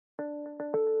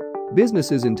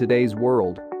Businesses in today's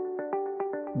world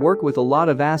work with a lot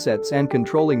of assets, and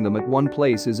controlling them at one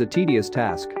place is a tedious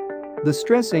task. The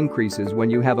stress increases when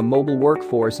you have a mobile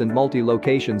workforce and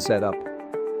multi-location setup.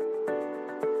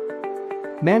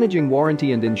 Managing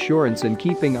warranty and insurance and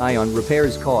keeping eye on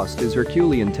repairs cost is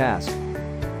Herculean task.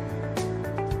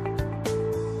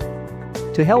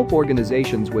 To help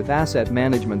organizations with asset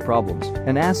management problems,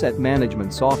 an asset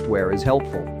management software is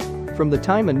helpful. From the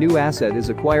time a new asset is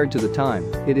acquired to the time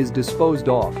it is disposed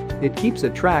of, it keeps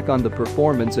a track on the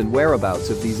performance and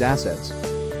whereabouts of these assets.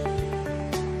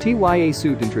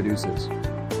 TYASuite introduces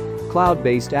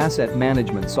cloud-based asset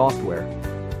management software.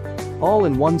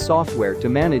 All-in-one software to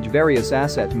manage various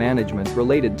asset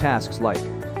management-related tasks like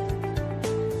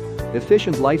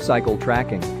efficient lifecycle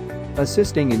tracking,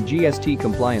 assisting in GST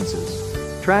compliances,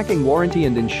 tracking warranty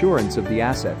and insurance of the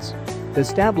assets,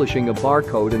 establishing a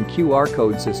barcode and QR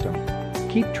code system,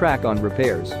 keep track on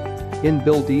repairs,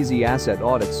 inbuilt easy asset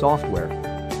audit software,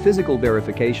 physical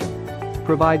verification,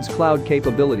 provides cloud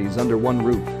capabilities under one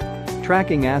roof,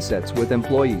 tracking assets with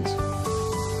employees.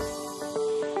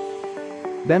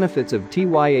 Benefits of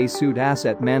TYASuite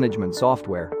asset management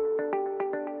software: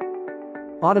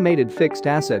 automated fixed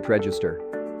asset register,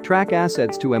 track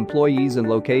assets to employees and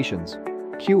locations,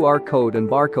 QR code and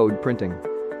barcode printing,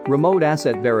 remote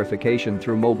asset verification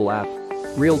through mobile app,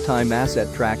 real-time asset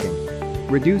tracking,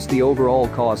 reduce the overall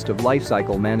cost of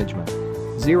lifecycle management,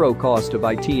 zero cost of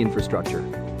IT infrastructure,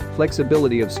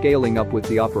 flexibility of scaling up with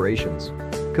the operations,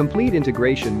 complete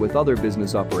integration with other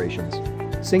business operations,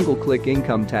 single-click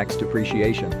income tax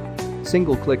depreciation,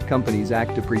 single-click Companies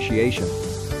Act depreciation,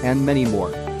 and many more.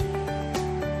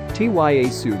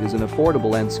 TYASuite is an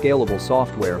affordable and scalable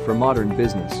software for modern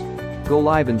business. Go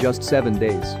live in just 7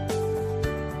 days.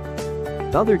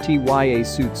 Other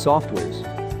TYASuite softwares: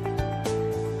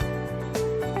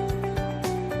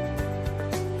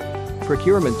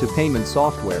 procurement to payment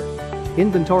software,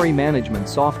 inventory management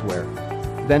software,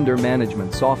 vendor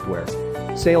management software,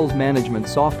 sales management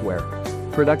software,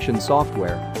 production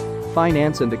software,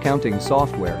 finance and accounting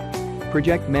software,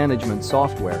 project management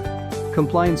software,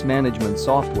 compliance management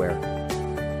software.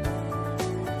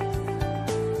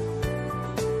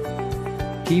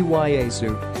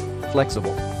 TYASuite.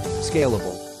 Flexible,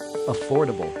 scalable,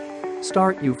 affordable.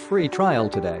 Start your free trial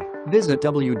today. Visit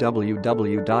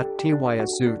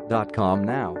www.tyasuite.com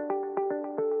now.